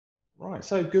Right,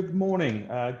 so good morning,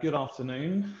 good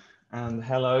afternoon, and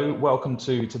hello. Welcome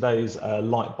to today's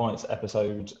Light Bites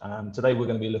episode. Today we're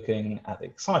going to be looking at the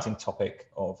exciting topic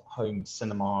of home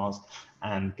cinemas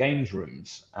and games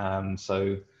rooms.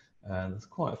 There's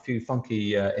quite a few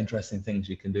funky, interesting things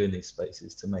you can do in these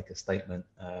spaces to make a statement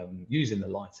using the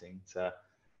lighting to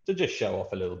just show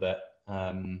off a little bit.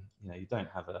 You don't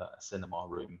have a cinema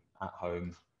room at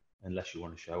home unless you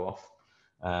want to show off.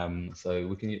 So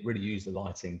we can really use the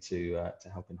lighting to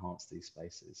help enhance these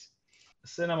spaces.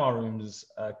 Cinema rooms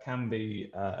can be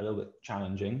a little bit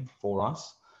challenging for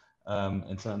us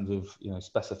in terms of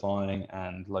specifying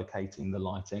and locating the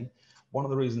lighting. One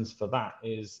of the reasons for that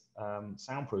is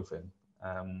soundproofing.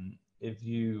 If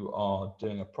you are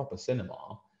doing a proper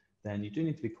cinema, then you do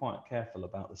need to be quite careful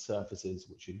about the surfaces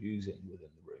which you're using within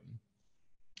the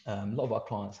room. A lot of our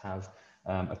clients have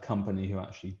a company who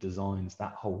actually designs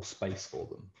that whole space for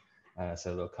them.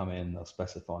 So they'll come in, they'll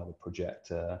specify the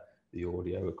projector, the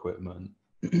audio equipment,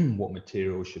 what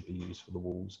materials should be used for the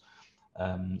walls.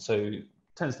 So it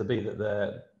tends to be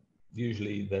that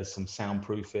there's some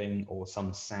soundproofing or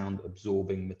some sound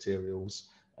absorbing materials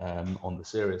on the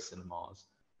serious cinemas,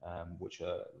 which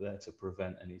are there to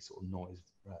prevent any sort of noise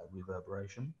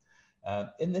reverberation.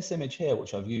 In this image here,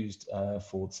 which I've used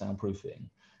for soundproofing,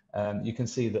 you can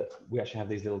see that we actually have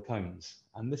these little cones,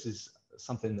 and this is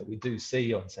something that we do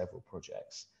see on several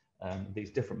projects.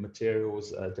 These different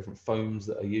materials, different foams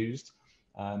that are used,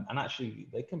 and actually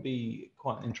they can be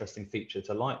quite an interesting feature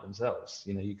to light themselves.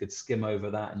 You could skim over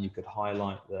that and you could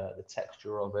highlight the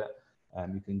texture of it.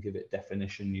 You can give it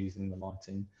definition using the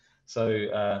lighting. So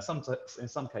in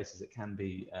some cases it can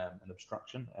be an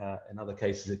obstruction. In other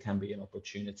cases it can be an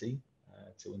opportunity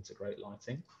to integrate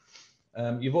lighting.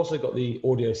 You've also got the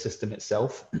audio system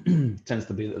itself. It tends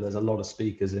to be that there's a lot of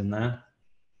speakers in there.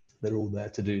 They're all there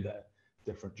to do their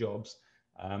different jobs.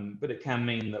 But it can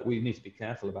mean that we need to be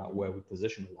careful about where we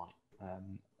position the light.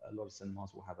 A lot of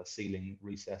cinemas will have a ceiling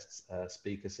recessed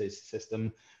speaker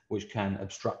system, which can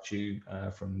obstruct you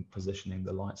from positioning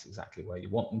the lights exactly where you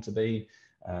want them to be.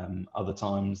 Other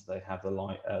times they have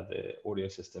the audio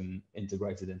system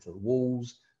integrated into the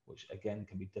walls, which again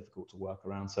can be difficult to work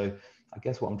around. So I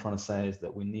guess what I'm trying to say is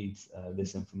that we need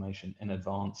this information in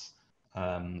advance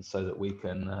so that we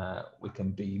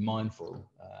can be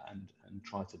mindful and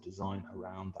try to design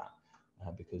around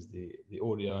that because the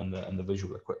audio and the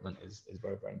visual equipment is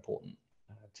very, very important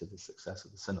to the success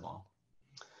of the cinema.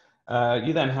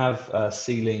 You then have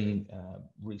ceiling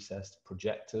recessed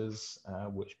projectors,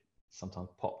 which sometimes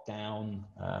pop down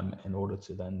in order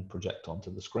to then project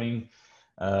onto the screen.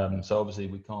 So obviously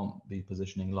we can't be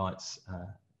positioning lights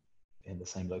in the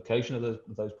same location of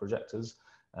those projectors.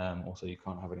 Also, you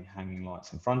can't have any hanging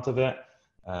lights in front of it.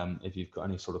 If you've got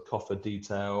any sort of coffer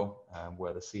detail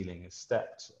where the ceiling is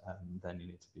stepped, then you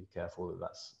need to be careful that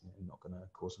that's not going to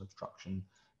cause an obstruction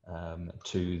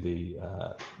to the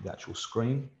actual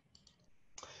screen.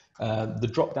 The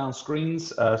drop-down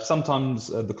screens, sometimes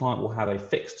the client will have a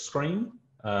fixed screen,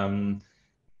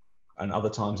 and other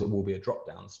times it will be a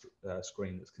drop-down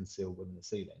screen that's concealed within the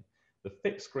ceiling. The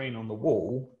fixed screen on the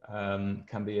wall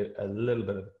can be a little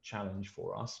bit of a challenge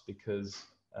for us because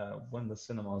when the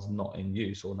cinema is not in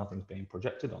use or nothing's being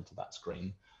projected onto that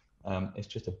screen, it's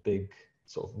just a big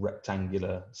sort of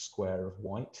rectangular square of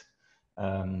white.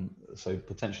 So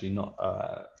potentially not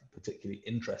particularly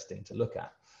interesting to look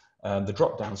at. The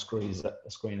drop-down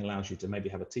screen allows you to maybe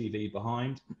have a TV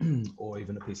behind or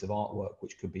even a piece of artwork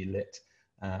which could be lit.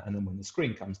 And then when the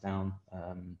screen comes down,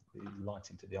 the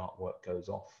lighting to the artwork goes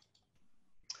off.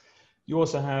 You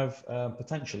also have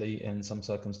potentially, in some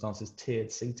circumstances,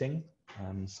 tiered seating,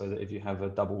 so that if you have a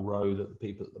double row that the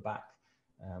people at the back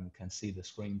can see the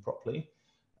screen properly.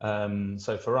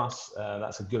 So for us,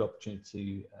 that's a good opportunity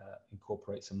to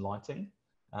incorporate some lighting.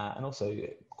 And also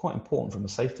quite important from a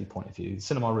safety point of view.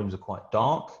 Cinema rooms are quite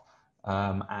dark,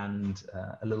 and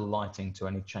a little lighting to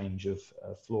any change of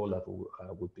floor level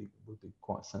would be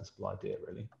quite a sensible idea,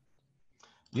 really.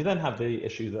 You then have the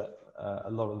issue that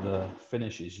a lot of the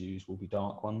finishes used will be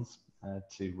dark ones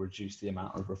to reduce the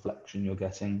amount of reflection you're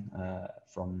getting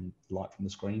from light from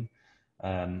the screen,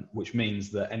 which means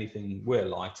that anything we're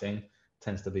lighting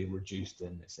tends to be reduced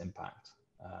in its impact.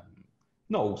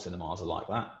 Not all cinemas are like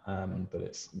that, but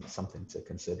it's something to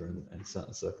consider in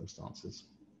certain circumstances.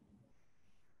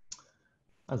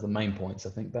 That's the main points, I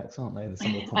think, Bex, aren't they?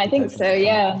 Some of the I think so,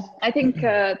 yeah. I think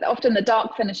often the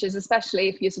dark finishes, especially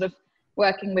if you're sort of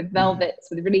working with velvets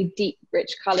with really deep,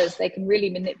 rich colors, they can really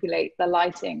manipulate the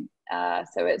lighting.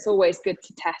 So it's always good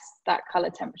to test that color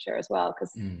temperature as well,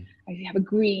 because if you have a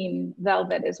green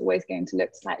velvet, it's always going to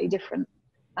look slightly different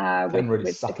Can really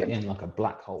with suck it different. in like a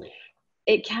black hole.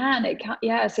 It can,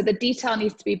 yeah. So the detail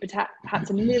needs to be perhaps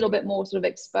a little bit more sort of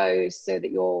exposed, so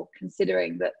that you're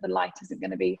considering that the light isn't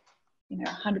going to be,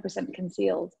 100%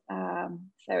 concealed.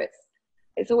 So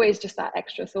it's always just that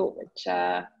extra thought, which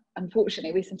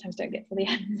unfortunately we sometimes don't get to the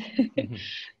end.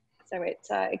 So it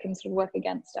can sort of work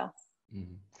against us.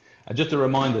 And just a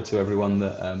reminder to everyone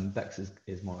that Bex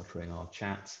is monitoring our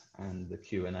chat and the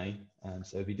Q&A.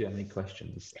 So if you do have any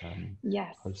questions,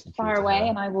 yes, post them fire away,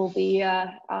 and I will be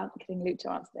getting Luke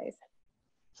to answer those.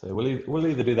 So we'll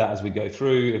either do that as we go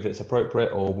through, if it's appropriate,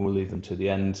 or we'll leave them to the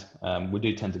end. We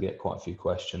do tend to get quite a few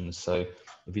questions, so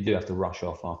if you do have to rush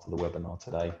off after the webinar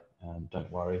today,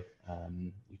 don't worry.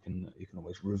 You can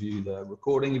always review the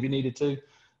recording if you needed to,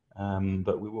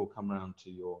 but we will come around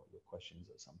to your questions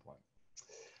at some point.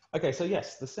 Okay, so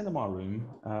yes, the cinema room,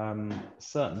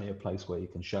 certainly a place where you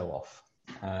can show off.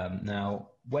 Now,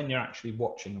 when you're actually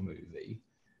watching a movie,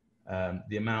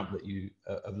 the amount that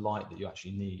of light that you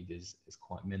actually need is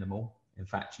quite minimal. In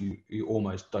fact, you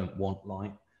almost don't want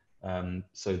light,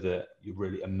 so that you're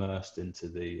really immersed into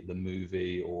the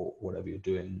movie or whatever you're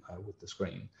doing with the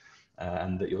screen,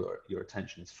 and that your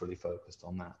attention is fully focused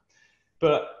on that.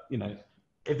 But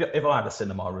if I had a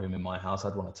cinema room in my house,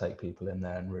 I'd want to take people in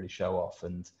there and really show off,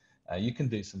 and you can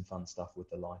do some fun stuff with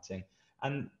the lighting.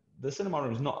 And the cinema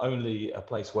room is not only a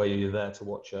place where you're there to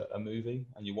watch a movie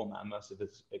and you want that immersive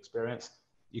experience.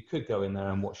 You could go in there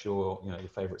and watch your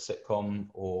favorite sitcom,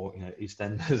 or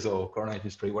EastEnders or Coronation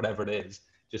Street, whatever it is,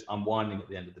 just unwinding at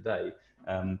the end of the day.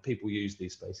 People use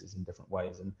these spaces in different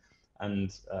ways,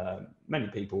 and many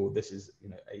people, this is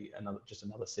just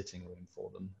another sitting room for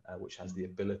them, which has the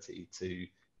ability to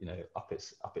up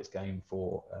its game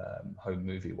for home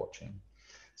movie watching.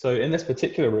 So in this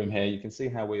particular room here, you can see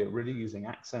how we're really using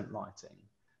accent lighting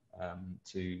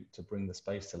to bring the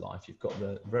space to life. You've got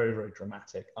the very, very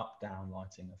dramatic up-down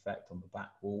lighting effect on the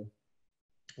back wall,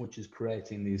 which is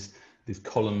creating these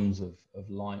columns of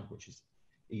light, which is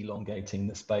elongating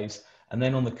the space. And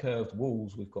then on the curved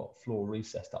walls, we've got floor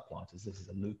recessed uplighters. This is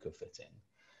a Luca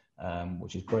fitting,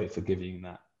 which is great for giving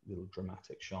that little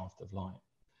dramatic shaft of light.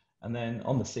 And then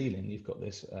on the ceiling, you've got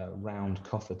this round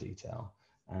coffer detail,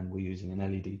 and we're using an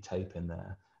LED tape in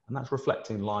there, and that's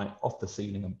reflecting light off the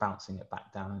ceiling and bouncing it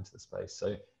back down into the space.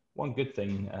 So one good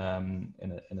thing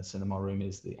in a cinema room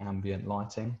is the ambient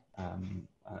lighting,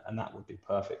 and that would be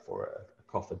perfect for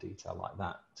a coffer detail like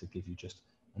that, to give you just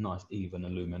a nice even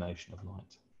illumination of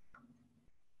light.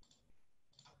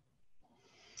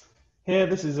 Here,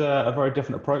 this is a very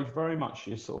different approach, very much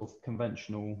your sort of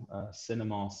conventional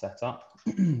cinema setup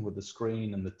with the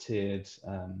screen and the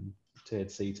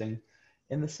tiered seating.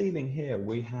 In the ceiling here,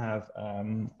 we have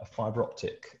a fiber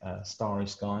optic Starry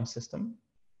Sky system.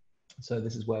 So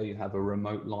this is where you have a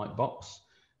remote light box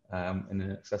in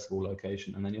an accessible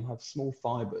location, and then you'll have small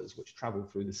fibers which travel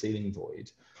through the ceiling void,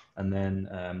 and then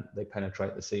they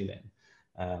penetrate the ceiling.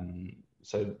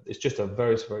 So it's just a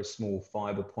very, very small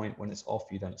fiber point. When it's off,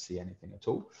 you don't see anything at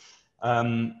all.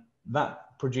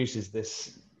 That produces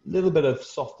this little bit of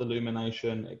soft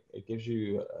illumination. It gives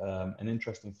you an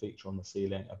interesting feature on the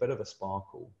ceiling, a bit of a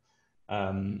sparkle.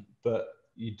 But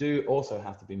you do also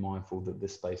have to be mindful that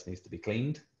this space needs to be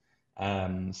cleaned.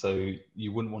 So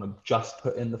you wouldn't want to just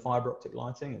put in the fiber optic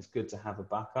lighting. It's good to have a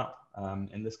backup.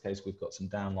 In this case, we've got some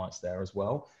downlights there as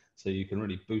well. So you can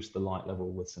really boost the light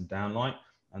level with some downlight.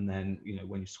 And then,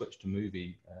 when you switch to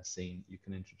movie scene, you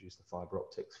can introduce the fiber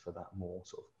optics for that more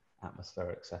sort of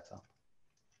atmospheric setup.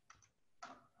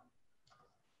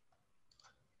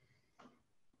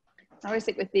 I always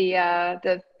think with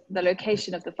the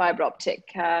location of the fiber optic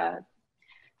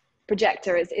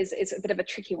projector is a bit of a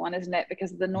tricky one, isn't it?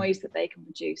 Because of the noise that they can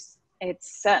produce.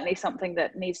 It's certainly something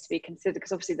that needs to be considered,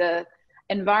 because obviously the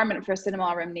environment for a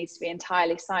cinema room needs to be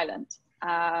entirely silent.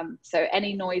 So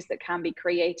any noise that can be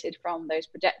created from those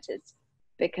projectors,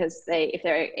 because if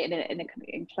they're in an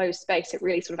enclosed space, it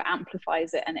really sort of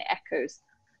amplifies it and it echoes.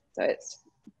 So it's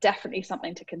definitely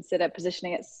something to consider,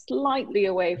 positioning it slightly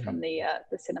away from the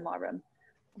cinema room.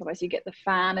 Otherwise you get the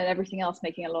fan and everything else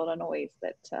making a lot of noise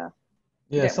that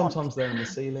yeah, sometimes they're in the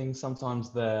ceiling,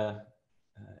 sometimes they're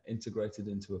integrated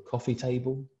into a coffee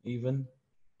table, even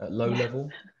at low level.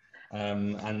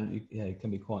 And it can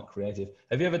be quite creative.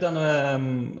 Have you ever done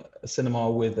a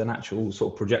cinema with an actual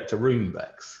sort of projector room,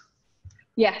 Bex?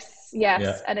 Yes,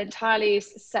 yeah. An entirely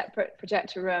separate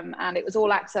projector room, and it was all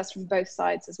accessed from both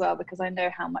sides as well, because I know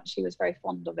how much he was very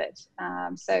fond of it.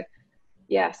 So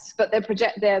yes, but the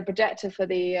projector for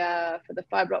the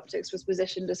fiber optics was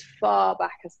positioned as far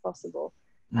back as possible,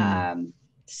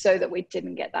 so that we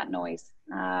didn't get that noise.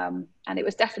 And it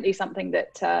was definitely something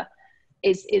that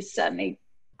is certainly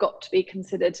got to be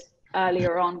considered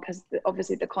earlier on, because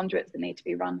obviously the conduits that need to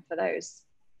be run for those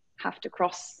have to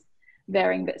cross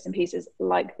varying bits and pieces,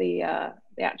 like the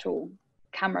actual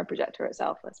camera projector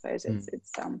itself. I suppose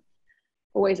it's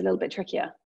always a little bit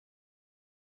trickier.